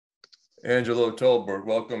Angelo Tolbert,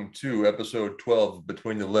 welcome to episode 12 of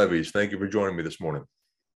Between the Levees. Thank you for joining me this morning.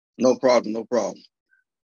 No problem, no problem.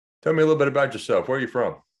 Tell me a little bit about yourself. Where are you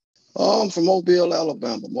from? I'm from Mobile,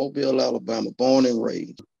 Alabama, born and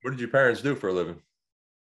raised. What did your parents do for a living?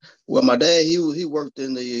 Well, my dad, he worked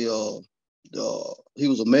in he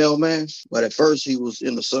was a mailman, but at first he was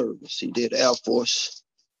in the service. He did Air Force.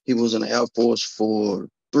 He was in the Air Force for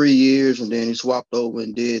 3 years, and then he swapped over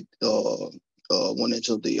and went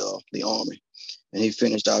into the Army. And he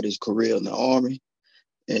finished out his career in the Army.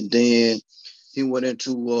 And then he went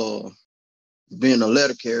into being a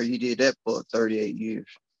letter carrier. He did that for 38 years.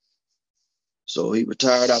 So he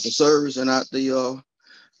retired out the service and out the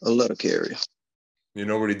a letter carrier. You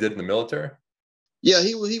know what he did in the military? Yeah,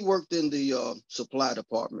 he worked in the supply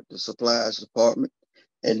department, the supplies department.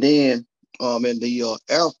 And then in the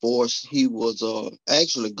Air Force, he was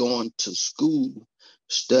actually going to school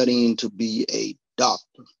studying to be a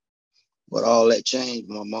doctor. But all that changed.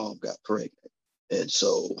 My mom got pregnant. And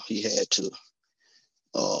so he had to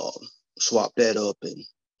swap that up. And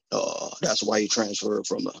that's why he transferred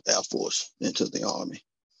from the Air Force into the Army.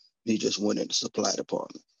 He just went in the supply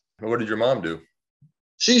department. What did your mom do?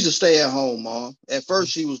 She's a stay-at-home mom. At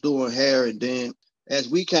first, she was doing hair, and then as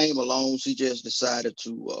we came along, she just decided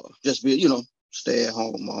to just be,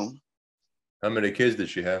 stay-at-home mom. How many kids did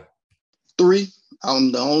she have? 3.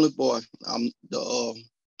 I'm the only boy. I'm the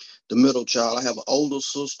middle child. I have an older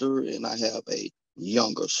sister, and I have a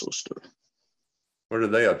younger sister. What are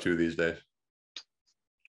they up to these days?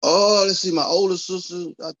 Let's see. My older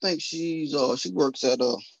sister, I think she works at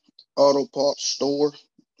a auto parts store.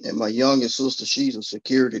 And my youngest sister, she's a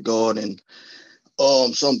security guard in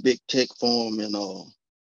some big tech firm in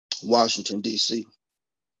Washington, D.C.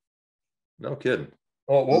 No kidding.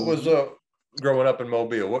 Oh, what was growing up in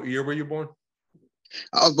Mobile? What year were you born?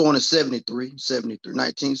 I was born in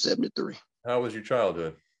 1973. How was your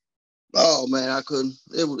childhood? Oh, man, I couldn't.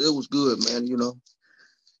 It was good, man.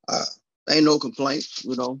 Ain't no complaints,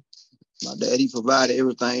 My daddy provided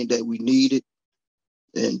everything that we needed.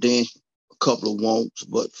 And then a couple of wants,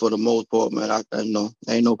 but for the most part, man, I know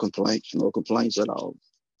ain't no complaints at all.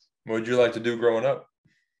 What did you like to do growing up?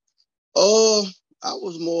 I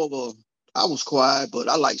was quiet, but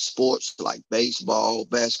I like sports like baseball,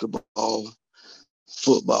 basketball,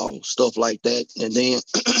 football, stuff like that. And then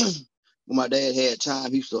when my dad had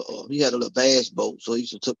time, he had a little bass boat, so he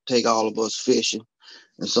used to take all of us fishing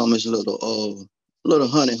and some of his little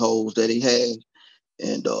honey holes that he had,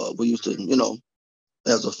 and we used to,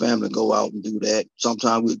 as a family, go out and do that.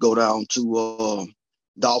 Sometimes we'd go down to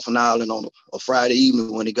Dolphin Island on a Friday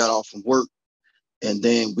evening when he got off from work, and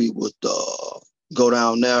then we would go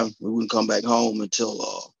down there. We wouldn't come back home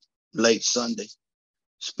until late Sunday.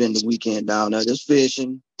 Spend the weekend down there just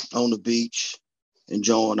fishing on the beach,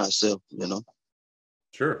 enjoying ourselves,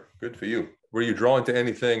 Sure. Good for you. Were you drawn to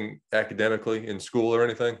anything academically in school or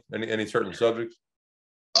anything? Any certain subjects?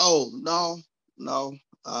 Oh, no.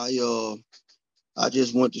 I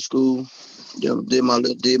just went to school, did my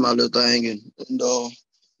little thing, and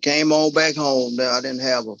came on back home. There, I didn't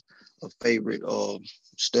have a favorite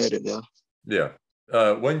study there. Yeah.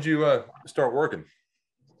 When did you start working?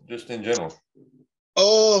 Just in general.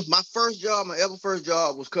 My first job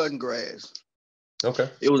was cutting grass. Okay.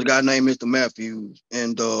 It was a guy named Mr. Matthews,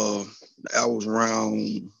 and I was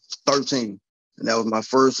around 13, and that was my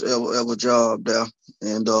first ever job there.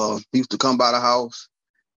 And he used to come by the house,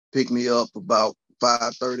 pick me up about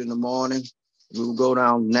 5:30 in the morning. We would go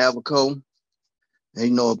down Navico,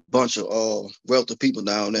 and a bunch of wealthy people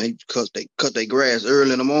down there. He cut their grass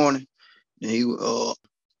early in the morning, and he would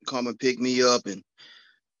come and pick me up, and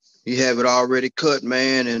he have it already cut,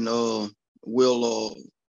 man. And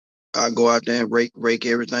I go out there and rake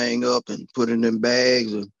everything up and put it in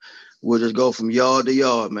bags, and we'll just go from yard to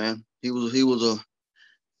yard, man. He was a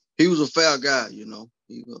fair guy,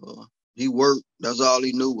 He worked. That's all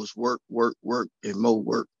he knew was work, and more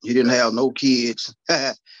work. He didn't have no kids.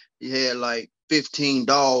 He had like 15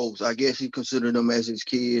 dogs. I guess he considered them as his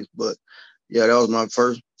kids. But yeah, that was my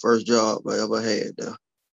first job I ever had.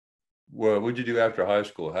 Well, what did you do after high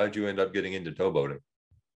school? How did you end up getting into towboating?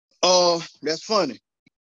 That's funny.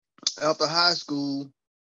 After high school,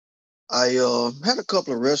 I had a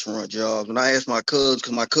couple of restaurant jobs, and I asked my cousin,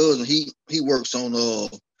 because my cousin he works on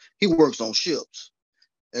ships.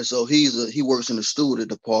 And so he works in the stewardess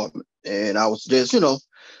department. And I was just,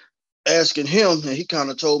 asking him, and he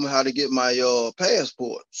kind of told me how to get my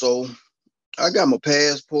passport. So I got my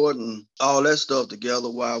passport and all that stuff together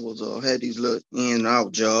while I was had these little in and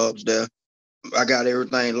out jobs there. I got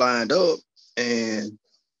everything lined up. And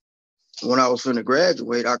when I was finna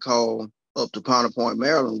graduate, I called up to Powder Point,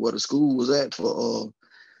 Maryland, where the school was at for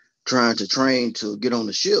trying to train to get on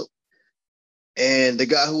the ship. And the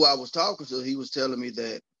guy who I was talking to, he was telling me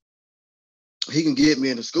that he can get me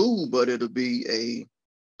into school, but it'll be a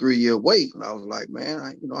 3-year wait. And I was like, man,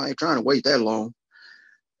 I ain't trying to wait that long.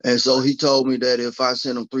 And so he told me that if I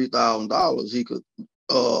sent him $3,000, he could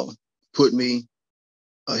put me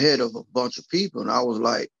ahead of a bunch of people. And I was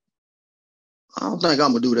like, I don't think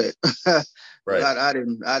I'm gonna do that. Right. I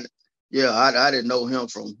didn't know him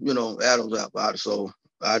from, Adam's apple, so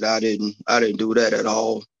I didn't do that at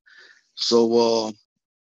all. So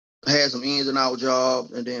I had some ins and out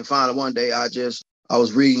jobs, and then finally one day I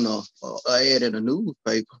was reading a ad in the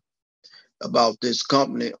newspaper about this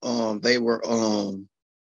company. They were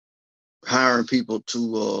hiring people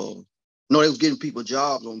to they was getting people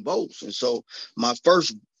jobs on boats. And so my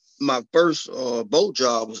first boat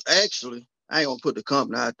job was actually, I ain't gonna put the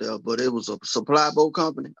company out there, but it was a supply boat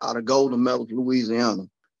company out of Golden Meadows, Louisiana.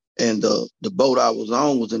 And the boat I was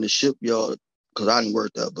on was in the shipyard, because I didn't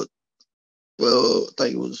work there, but I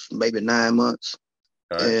think it was maybe 9 months.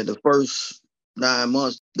 All right. And the first 9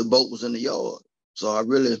 months, the boat was in the yard. So I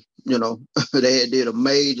really, they had did a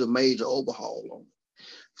major overhaul on it.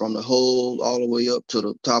 From the hull all the way up to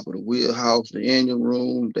the top of the wheelhouse, the engine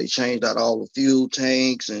room. They changed out all the fuel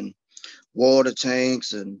tanks and water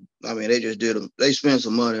tanks. And I mean, they spent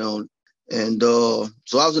some money on it. And so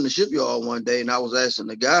I was in the shipyard one day, and I was asking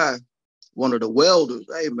the guy, one of the welders,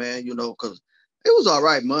 hey man, because it was all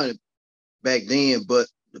right money back then, but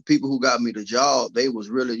the people who got me the job, they was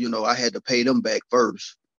really, I had to pay them back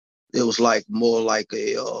first. It was like more like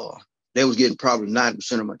they was getting probably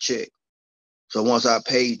 90% of my check. So once I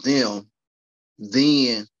paid them,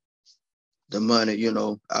 then the money,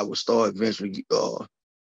 I would start eventually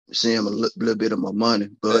seeing a little bit of my money.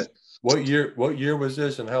 But what year was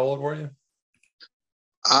this, and how old were you?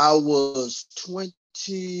 I was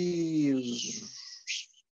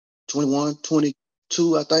 21,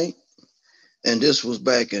 22, I think. And this was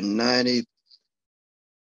back in 90, I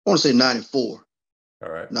want to say 94. All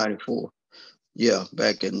right. 94. Yeah,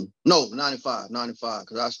 95,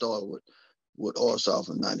 because I started with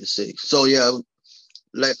Orsoff in 96. So yeah,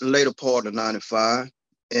 later part of 95.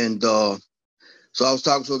 And so I was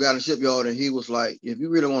talking to a guy in the shipyard, and he was like, if you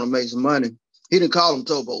really want to make some money, he didn't call them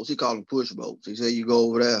towboats, he called them push boats. He said, you go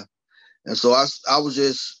over there. And so I was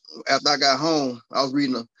just, after I got home, I was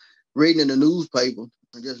reading in the newspaper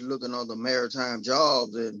and just looking on the maritime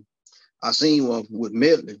jobs, and I seen one with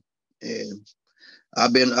Midland. And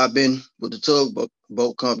I've been with the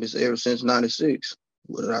tugboat companies ever since 96.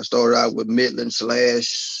 I started out with Midland /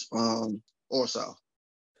 Orsoff.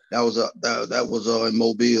 That was in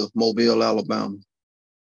Mobile, Alabama.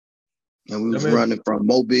 And we was running from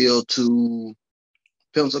Mobile to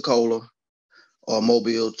Pensacola, or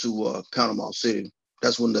Mobile to Panama City.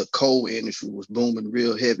 That's when the coal industry was booming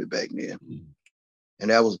real heavy back then. And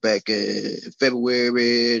that was back in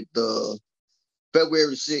February 6th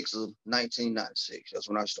of 1996. That's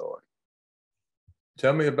when I started.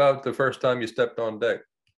 Tell me about the first time you stepped on deck.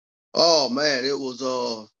 Oh man, it was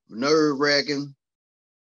nerve-wracking,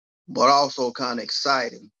 but also kind of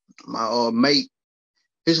exciting. My mate,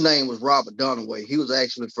 his name was Robert Dunaway. He was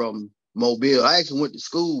actually from Mobile. I actually went to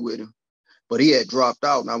school with him, but he had dropped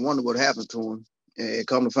out, and I wonder what happened to him. And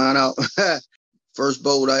come to find out, first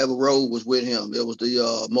boat I ever rode was with him. It was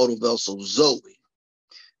the motor vessel Zoe.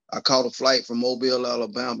 I caught a flight from Mobile,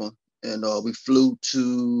 Alabama, and we flew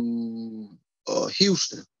to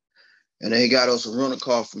Houston. And they got us a rental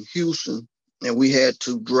car from Houston, and we had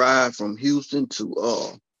to drive from Houston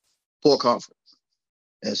to Port Comfort.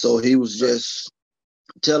 And so he was just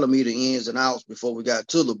telling me the ins and outs before we got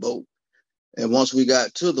to the boat. And once we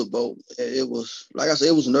got to the boat, it was, like I said,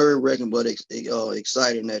 it was nerve-wracking, but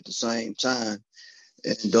exciting at the same time.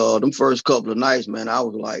 And them first couple of nights, man, I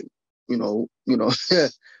was like,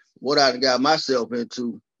 what I got myself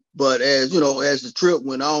into. But as the trip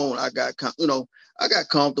went on, I got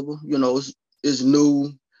comfortable. It's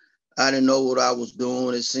new. I didn't know what I was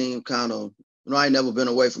doing. It seemed kind of, I ain't never been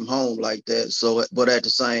away from home like that. So, but at the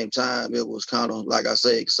same time, it was kind of, like I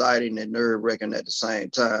say, exciting and nerve-wracking at the same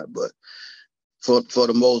time. But for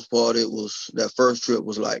the most part, it was, that first trip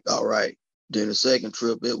was like, all right. Then the second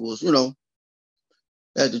trip, it was,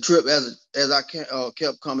 as the trip, as I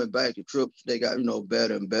kept coming back, the trips, they got,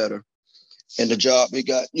 better and better. And the job, it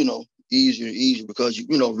got, easier and easier, because,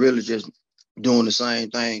 really just doing the same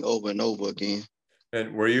thing over and over again.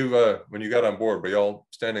 And were you, when you got on board, were y'all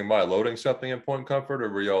standing by loading something in Point Comfort, or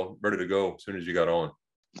were y'all ready to go as soon as you got on?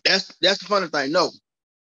 That's the funny thing. No,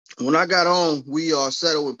 when I got on, we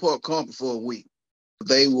settled in Port Comfort for a week.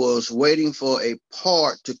 They was waiting for a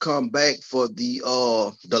part to come back for the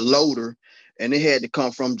loader, and it had to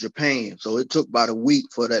come from Japan. So it took about a week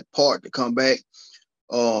for that part to come back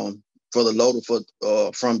for the loader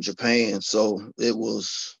from Japan. So it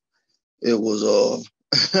was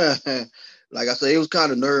like I said, it was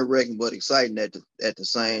kind of nerve wracking but exciting at the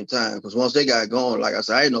same time. Because once they got going, like I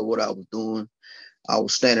said, I didn't know what I was doing. I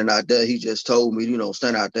was standing out there. He just told me,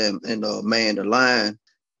 stand out there and man the line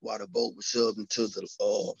while the boat was shoved into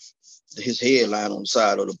his headline on the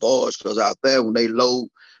side of the barge. Because out there, when they load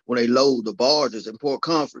the barges in Port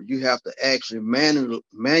Comfort, you have to actually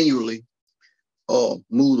manually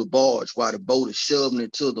move the barge while the boat is shoving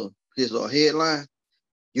into his headline.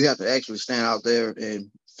 You have to actually stand out there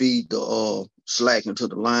and feed the slack into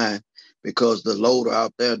the line, because the loader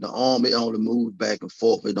out there, the arm, it only moves back and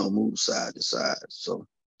forth. It don't move side to side. So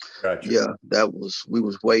Gotcha. yeah, we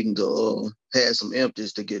was waiting to have some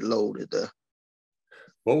empties to get loaded there.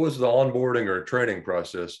 What was the onboarding or training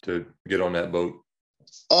process to get on that boat?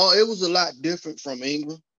 Oh, it was a lot different from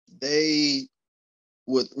Ingram. They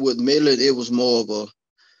with Midland, it was more of a,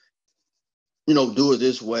 do it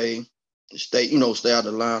this way, stay out of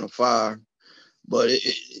the line of fire. But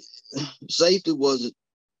safety was a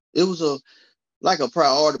like a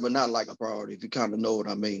priority, but not like a priority, if you kind of know what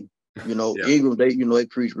I mean. Yeah. Ingram, they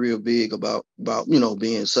preach real big about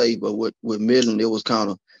being safe, but with Midland, it was kind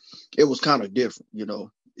of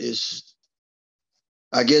different. It's,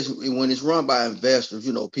 I guess, when it's run by investors,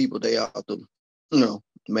 people, they out to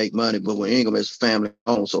make money, but when Ingram is family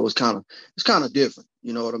owned, so it's kind of different.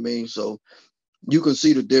 You know what I mean? So you can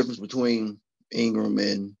see the difference between Ingram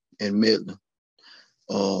and Midland.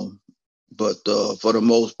 But for the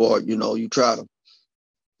most part, you try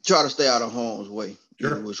to stay out of harm's way,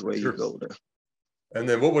 either Sure. which way you Sure. go there. And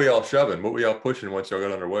then what were y'all shoving? What were y'all pushing once y'all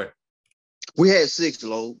got underway? We had 6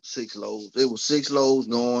 loads. It was 6 loads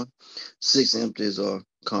going, 6 empties are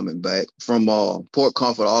coming back from Port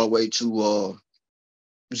Comfort all the way to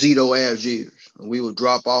Zito, Algiers. And we would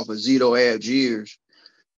drop off at Zito, Algiers,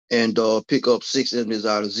 and pick up 6 empties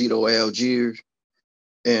out of Zito, Algiers,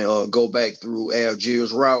 and go back through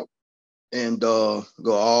Algiers route, and go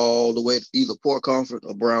all the way to either Port Comfort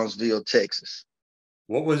or Brownsville, Texas.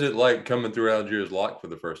 What was it like coming through Algiers Lock for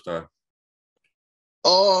the first time?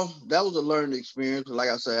 That was a learning experience. Like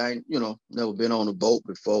I said, I ain't, never been on a boat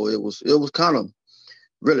before. It was kind of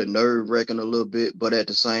really nerve wracking a little bit, but at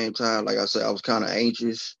the same time, like I said, I was kind of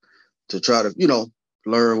anxious to try to,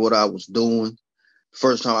 learn what I was doing.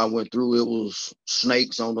 First time I went through, it was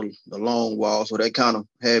snakes on the long wall, so that kind of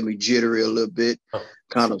had me jittery a little bit,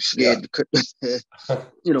 kind of scared to,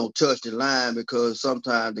 touch the line, because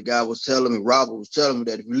sometimes Robert was telling me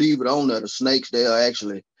that if you leave it on there, the snakes, they'll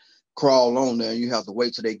actually crawl on there, and you have to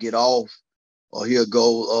wait till they get off, or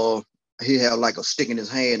he'll have like a stick in his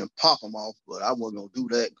hand and pop them off. But I wasn't gonna do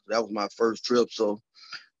that, because that was my first trip, so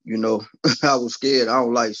I was scared. I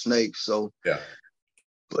don't like snakes, so Yeah.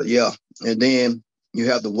 But yeah, and then you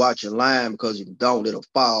have to watch your line, because if you don't, it'll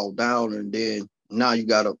fall down, and then now you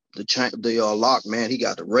got the lock man. He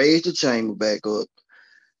got to raise the chamber back up.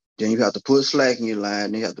 Then you have to put slack in your line.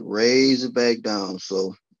 And you have to raise it back down.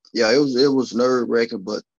 So yeah, it was nerve wracking,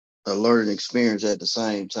 but a learning experience at the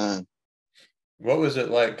same time. What was it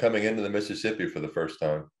like coming into the Mississippi for the first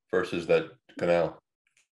time versus that canal?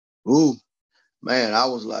 Ooh, man, I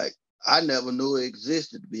was like, I never knew it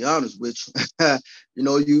existed, to be honest with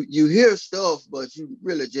you. You hear stuff, but you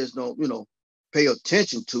really just don't, pay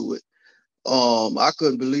attention to it. I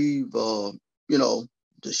couldn't believe, the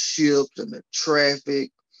ships and the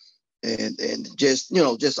traffic, and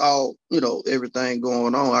just all, everything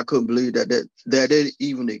going on. I couldn't believe that it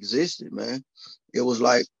even existed, man. It was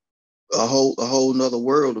like a whole nother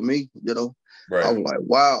world to me. I Right. was like,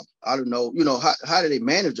 wow, I don't know, how do they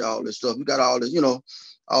manage all this stuff? You got all this,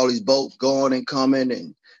 all these boats going and coming,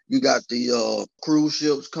 and you got the cruise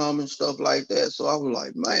ships coming, stuff like that. So I was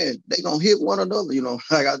like, man, they gonna hit one another,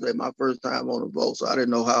 like I said, my first time on a boat. So I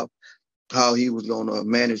didn't know how he was gonna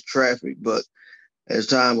manage traffic. But as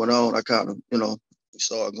time went on, I kind of,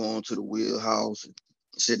 started going to the wheelhouse and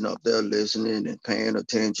sitting up there listening and paying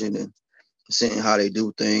attention and seeing how they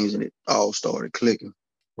do things, and it all started clicking.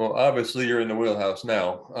 Well, obviously you're in the wheelhouse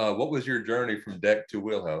now. What was your journey from deck to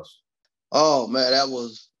wheelhouse? Oh man, that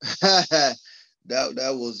was that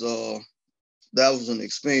was an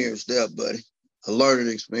experience there, buddy. A learning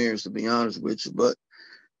experience, to be honest with you. But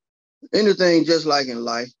anything, just like in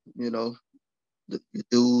life, your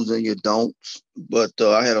do's and your don'ts. But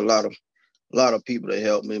I had a lot of people that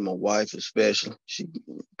helped me. My wife, especially, she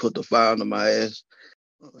put the fire under my ass,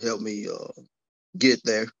 helped me get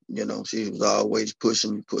there. She was always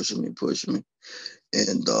pushing me.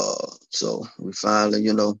 And so we finally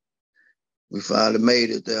made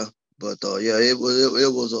it there. But yeah, it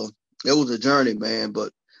was a journey, man.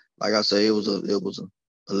 But like I say, it was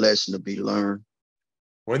a lesson to be learned.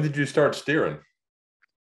 When did you start steering?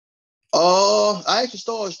 I actually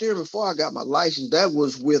started steering before I got my license. That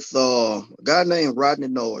was with a guy named Rodney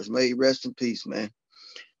Norris. May he rest in peace, man.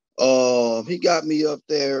 He got me up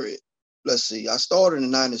there. Let's see, I started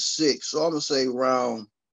in '96, so I'm gonna say around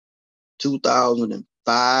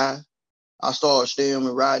 2005. I started steering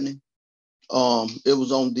with Rodney. It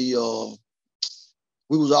was on the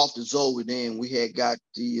we was off the Zoe then. We had got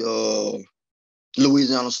the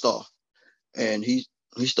Louisiana Star, and he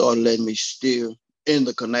started letting me steer in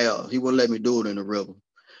the canal. He wouldn't let me do it in the river.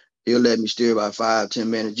 He'll let me steer about 5-10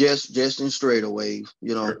 minutes, just in straightaways,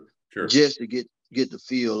 Sure, sure. just to get the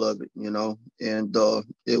feel of it. And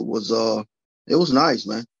it was nice,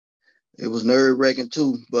 man. It was nerve wracking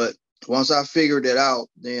too, but once I figured it out,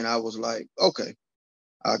 then I was like, okay,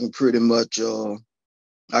 I can pretty much do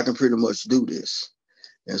this.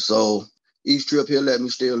 And so each trip he'll let me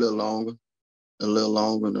stay a little longer, a little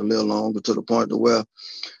longer, and a little longer, to the point to where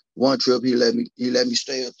one trip he let me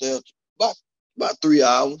stay up there about 3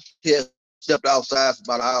 hours. He had stepped outside for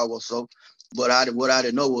about an hour or so. But what I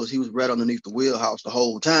didn't know was he was right underneath the wheelhouse the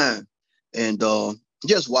whole time. And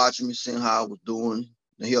just watching me, seeing how I was doing.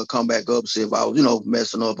 And he'll come back up and see if I was,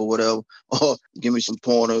 messing up or whatever, or give me some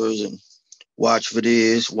pointers and watch for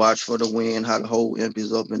this, watch for the wind, how the whole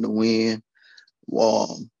empties up in the wind.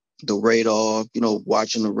 The radar,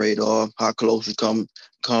 watching the radar, how close you coming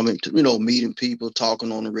to, meeting people,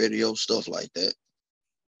 talking on the radio, stuff like that.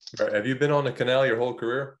 Right. Have you been on the canal your whole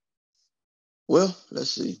career? Well,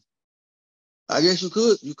 let's see. I guess you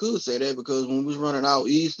could say that, because when we was running out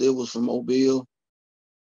east, it was from Mobile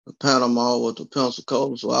to Panama or to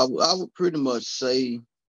Pensacola. So I would pretty much say,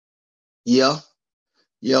 yeah,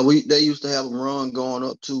 yeah. They used to have a run going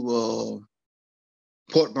up to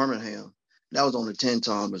Port Birmingham. That was on the 10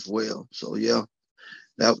 Tom as well. So yeah,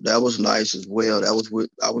 that was nice as well. I was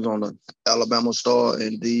on the Alabama Star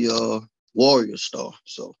and the Warrior Star.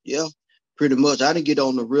 So yeah, pretty much. I didn't get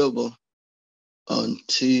on the river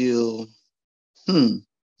until I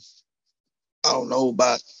don't know,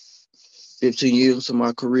 about 15 years of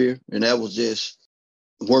my career, and that was just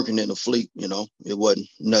working in the fleet. It wasn't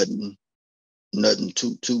nothing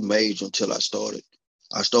too major until I started.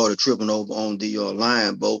 I started tripping over on the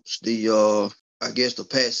line boats, I guess the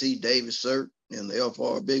Pat C. Davis cert and the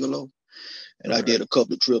FR Bigelow. And I Okay. did a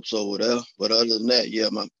couple of trips over there. But other than that, yeah,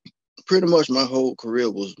 pretty much my whole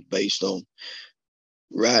career was based on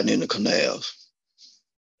riding in the canals.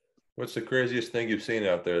 What's the craziest thing you've seen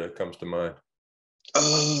out there that comes to mind?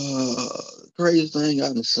 Craziest thing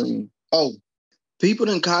I've seen. Oh, people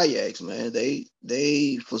in kayaks, man. They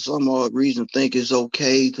for some odd reason think it's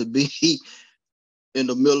okay to be in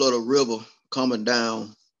the middle of the river coming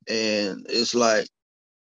down, and it's like,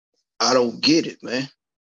 I don't get it, man.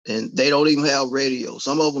 And they don't even have radio.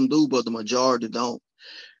 Some of them do, but the majority don't.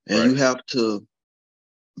 And Right. you have to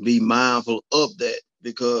be mindful of that,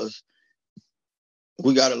 because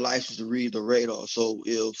we got a license to read the radar. So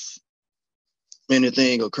if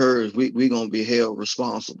anything occurs, we gonna be held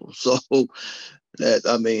responsible. So Right. that's,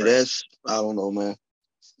 I don't know, man.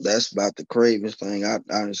 That's about the craziest thing I've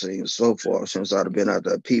seen so far since I've been out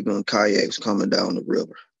there. People in kayaks coming down the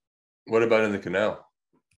river. What about in the canal?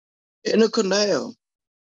 In the canal,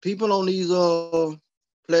 people on these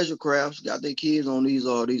pleasure crafts got their kids on these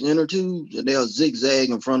inner tubes, and they'll zigzag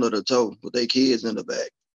in front of the tow with their kids in the back.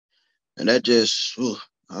 And that just,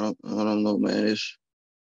 I don't know, man.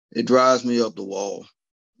 It drives me up the wall,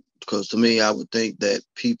 because to me, I would think that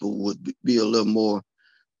people would be a little more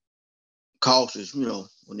cautious,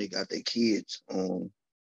 when they got their kids on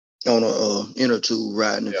a inner tube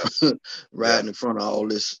riding in Yeah. front, Yeah. riding in front of all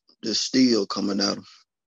this steel coming at them.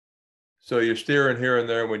 So you're steering here and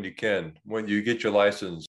there when you can. When you get your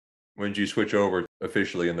license, when do you switch over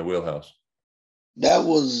officially in the wheelhouse? That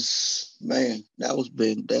was, man, that's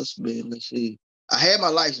been, let's see. I had my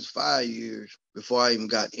license 5 years before I even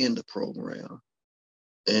got in the program.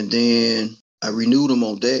 And then I renewed them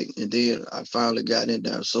on deck, and then I finally got in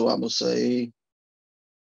there. So I'm gonna say,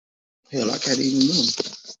 hell, I can't even remember.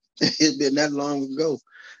 It's been that long ago.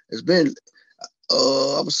 It's been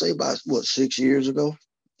I would say about, what, 6 years ago.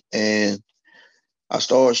 And I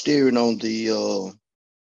started steering on the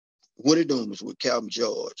Woody Doomas with Captain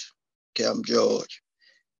George.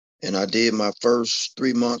 And I did my first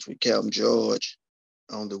 3 months with Captain George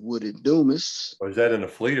on the Woody Doomas. Was that in the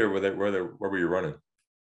fleet, or where were you running?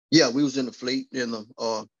 Yeah, we was in the fleet in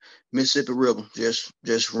the Mississippi River,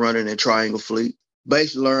 just running a triangle fleet.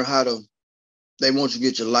 Basically learn how to they want you to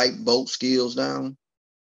get your light boat skills down.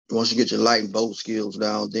 Once you get your light boat skills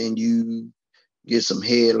down, then you get some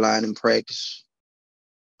headlining practice,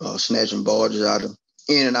 snatching barges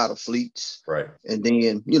in and out of fleets. Right. And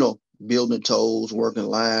then, building tows, working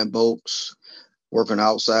line boats, working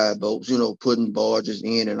outside boats, putting barges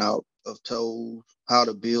in and out of tows, how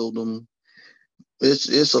to build them.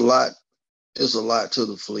 It's a lot. It's a lot to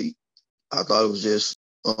the fleet. I thought it was just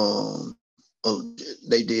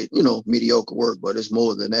they did, mediocre work, but it's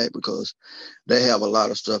more than that because they have a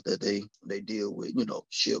lot of stuff that they deal with,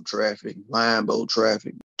 ship traffic, line boat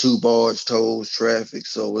traffic, two barge tows traffic.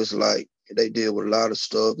 So it's like they deal with a lot of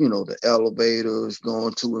stuff, the elevators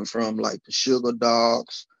going to and from like the sugar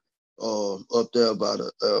docks, up there by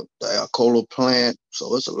the Alcoa plant.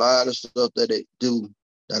 So it's a lot of stuff that they do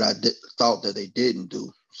that I thought that they didn't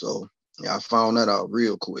do. So yeah, I found that out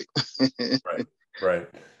real quick. Right. Right.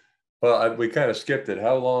 Well, we kind of skipped it.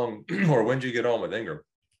 How long or when did you get on with Ingram?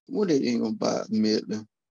 When did Ingram buy Midland?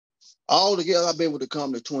 Altogether, I've been with the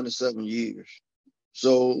company 27 years.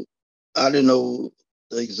 So I didn't know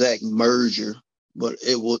the exact merger, but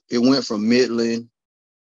it went from Midland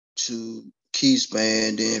to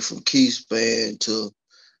Keyspan, then from Keyspan to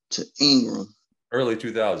Ingram. Early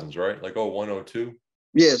 2000s, right? Like 01, 02?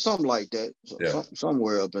 Yeah, something like that. Yeah.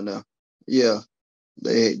 Somewhere up in there. Yeah,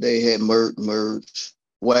 they had merged.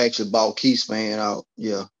 Well, actually bought Keyspan out.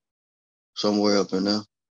 Yeah, somewhere up in there.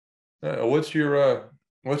 What's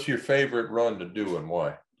your favorite run to do and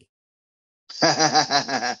why?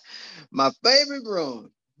 My favorite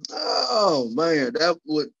run. Oh man, that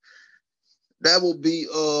would be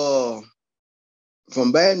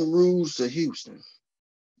from Baton Rouge to Houston.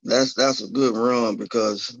 That's a good run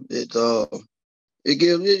because it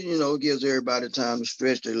gives everybody time to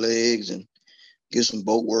stretch their legs and get some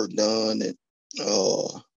boat work done and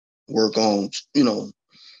work on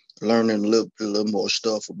learning a little more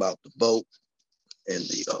stuff about the boat and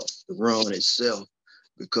the run itself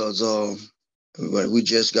because we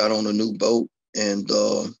just got on a new boat and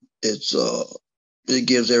it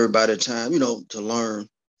gives everybody time to learn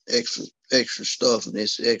extra stuff and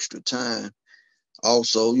it's extra time.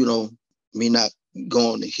 Also, me not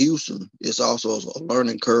going to Houston, it's also a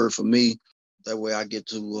learning curve for me. That way I get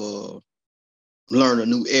to learn a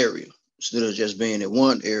new area. Instead of just being in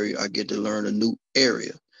one area, I get to learn a new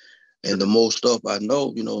area. And the more stuff I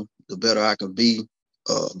know, the better I can be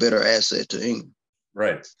a better asset to England.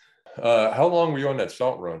 Right. How long were you on that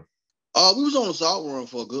salt run? We was on the salt run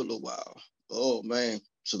for a good little while. Oh, man,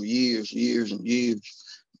 some years and years.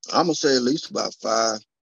 I'm going to say at least about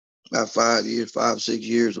 5 years, 5, 6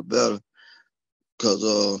 years or better. Because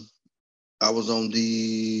I was on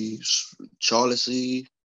the Charlie C,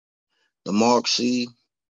 the Mark C,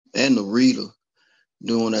 and the Rita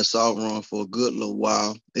doing that salt run for a good little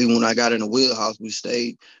while. Even when I got in the wheelhouse, we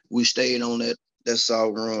stayed on that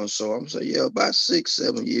salt run. So I'm saying, yeah, about 6,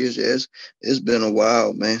 7 years. Yes, it's been a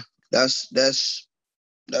while, man. That's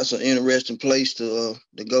an interesting place to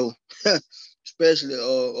go, especially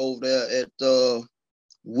over there at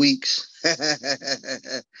Weeks.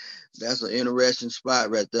 That's an interesting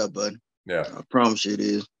spot right there, bud. Yeah, I promise you it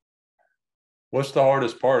is. What's the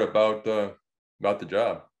hardest part about the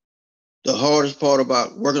job? The hardest part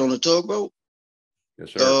about working on the tugboat?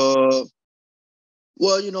 Yes, sir.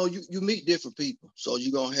 Well, you meet different people, so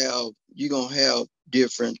you're gonna have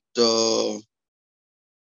different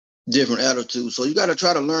attitudes. So you got to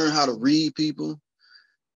try to learn how to read people,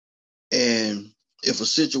 and if a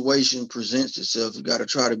situation presents itself, you got to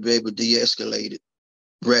try to be able to de-escalate it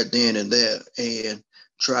right then and there, and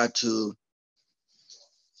try to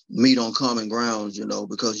meet on common grounds.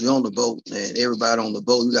 Because you're on the boat, and everybody on the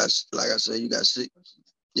boat, you got, like I said, you got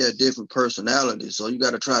different personalities, so you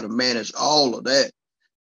got to try to manage all of that.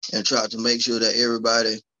 And try to make sure that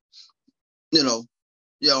everybody, you're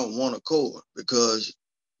on one accord because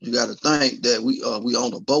you got to think that we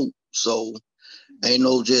on a boat. So ain't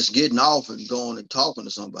no just getting off and going and talking to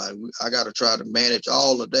somebody. I got to try to manage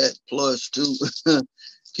all of that plus too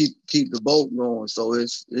keep the boat going. So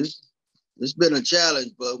it's been a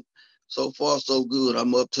challenge, but so far so good.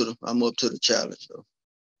 I'm up to the challenge though.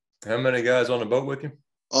 How many guys on the boat with you?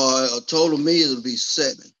 A total of me it'll be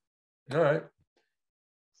 7. All right.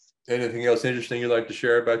 Anything else interesting you'd like to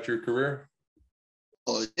share about your career?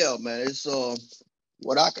 Oh yeah, man. It's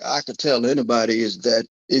what I could tell anybody is that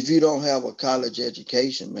if you don't have a college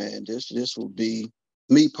education, man, this will be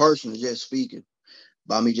me personally just speaking.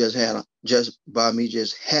 By me just having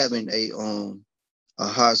a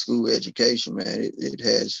high school education, man, it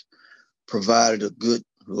has provided a good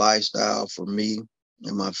lifestyle for me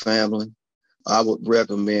and my family. I would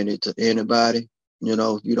recommend it to anybody.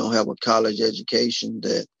 If you don't have a college education,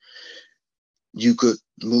 that you could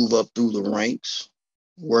move up through the ranks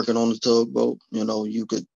working on the tugboat. You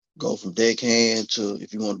could go from deckhand to,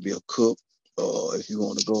 if you want to be a cook, or if you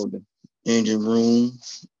want to go to the engine room,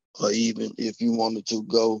 or even if you wanted to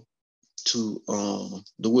go to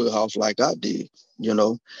the wheelhouse like I did.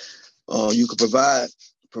 You could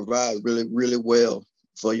provide really, really well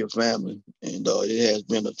for your family. And it has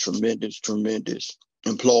been a tremendous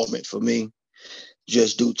employment for me,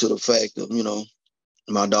 just due to the fact of,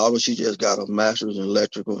 my daughter, she just got a master's in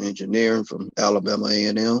electrical engineering from Alabama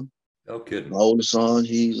A&M. No kidding. My oldest son,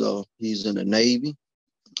 he's in the Navy.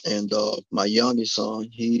 And my youngest son,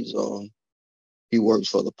 he works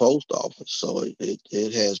for the post office. So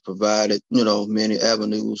it has provided, many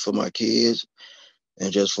avenues for my kids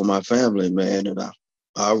and just for my family, man. And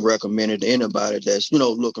I recommend it to anybody that's,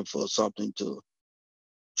 looking for something to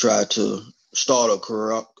try to start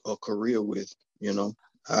a career with.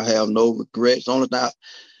 I have no regrets. The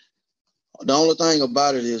only thing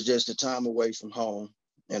about it is just the time away from home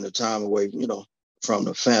and the time away, from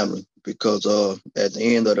the family, because at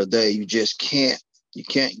the end of the day, you just can't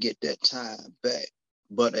get that time back.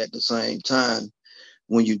 But at the same time,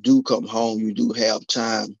 when you do come home, you do have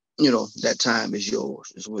time. That time is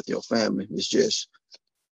yours. It's with your family. It's just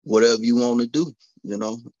whatever you want to do,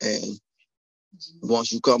 and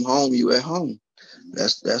once you come home, you at home.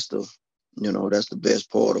 That's the best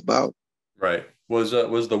part about it. Right. Was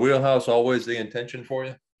the wheelhouse always the intention for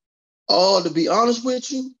you? Oh, to be honest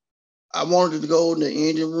with you, I wanted to go in the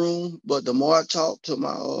engine room, but the more I talked to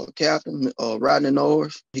my captain, Rodney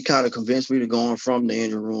Norris, he kind of convinced me to go from the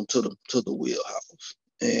engine room to the wheelhouse,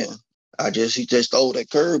 and he just stole that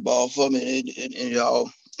curveball for me, and it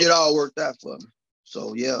all worked out for me.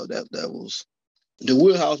 So yeah, that was, the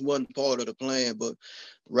wheelhouse wasn't part of the plan, but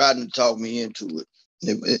Rodney talked me into it.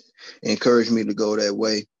 It encouraged me to go that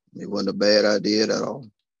way. It wasn't a bad idea at all.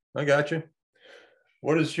 I got you.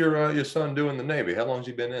 What does your son do in the Navy? How long's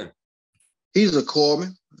he been in? He's a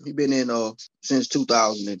corpsman. He's been in since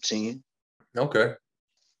 2010. Okay.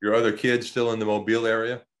 Your other kids still in the Mobile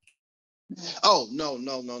area? Oh, no.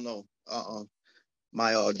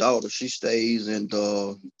 My daughter, she stays in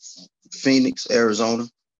Phoenix, Arizona.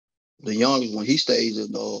 The youngest one, he stays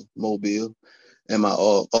in Mobile. And my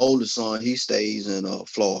oldest son, he stays in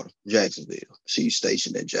Florida, Jacksonville. She's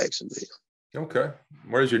stationed in Jacksonville. Okay.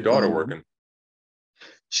 Where's your daughter working?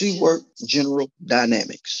 She worked General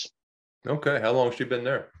Dynamics. Okay. How long has she been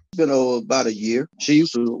there? It's been about a year. She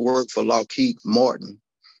used to work for Lockheed Martin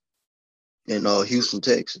in Houston,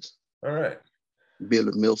 Texas. All right.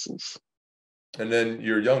 Building missiles. And then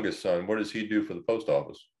your youngest son, what does he do for the post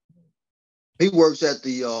office? He works at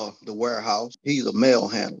the warehouse. He's a mail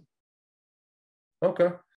handler.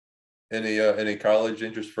 Okay. Any college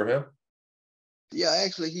interest for him? Yeah,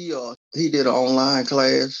 actually, he did an online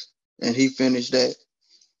class and he finished that,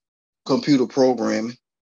 computer programming.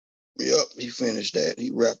 Yep, he finished that.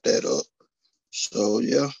 He wrapped that up. So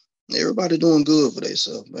yeah, everybody doing good for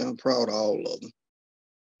themselves, man. I'm proud of all of them.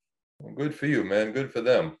 Well, good for you, man. Good for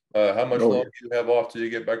them. How much longer do you have off till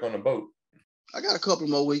you get back on the boat? I got a couple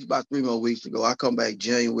more weeks, about 3 more weeks to go. I come back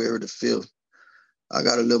January the 5th. I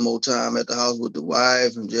got a little more time at the house with the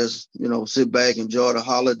wife and just, sit back, enjoy the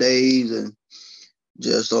holidays, and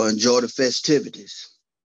just enjoy the festivities.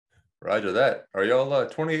 Roger that. Are y'all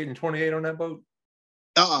 28 and 28 on that boat?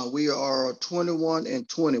 We are 21 and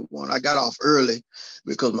 21. I got off early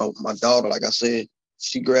because my daughter, like I said,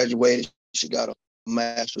 she graduated. She got a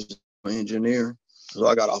master's in engineering. So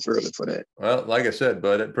I got off early for that. Well, like I said,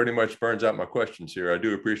 bud, it pretty much burns out my questions here. I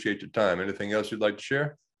do appreciate your time. Anything else you'd like to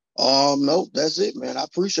share? Nope, that's it, man. I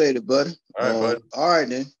appreciate it, buddy. All right, bud. All right,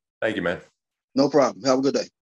 then. Thank you, man. No problem. Have a good day.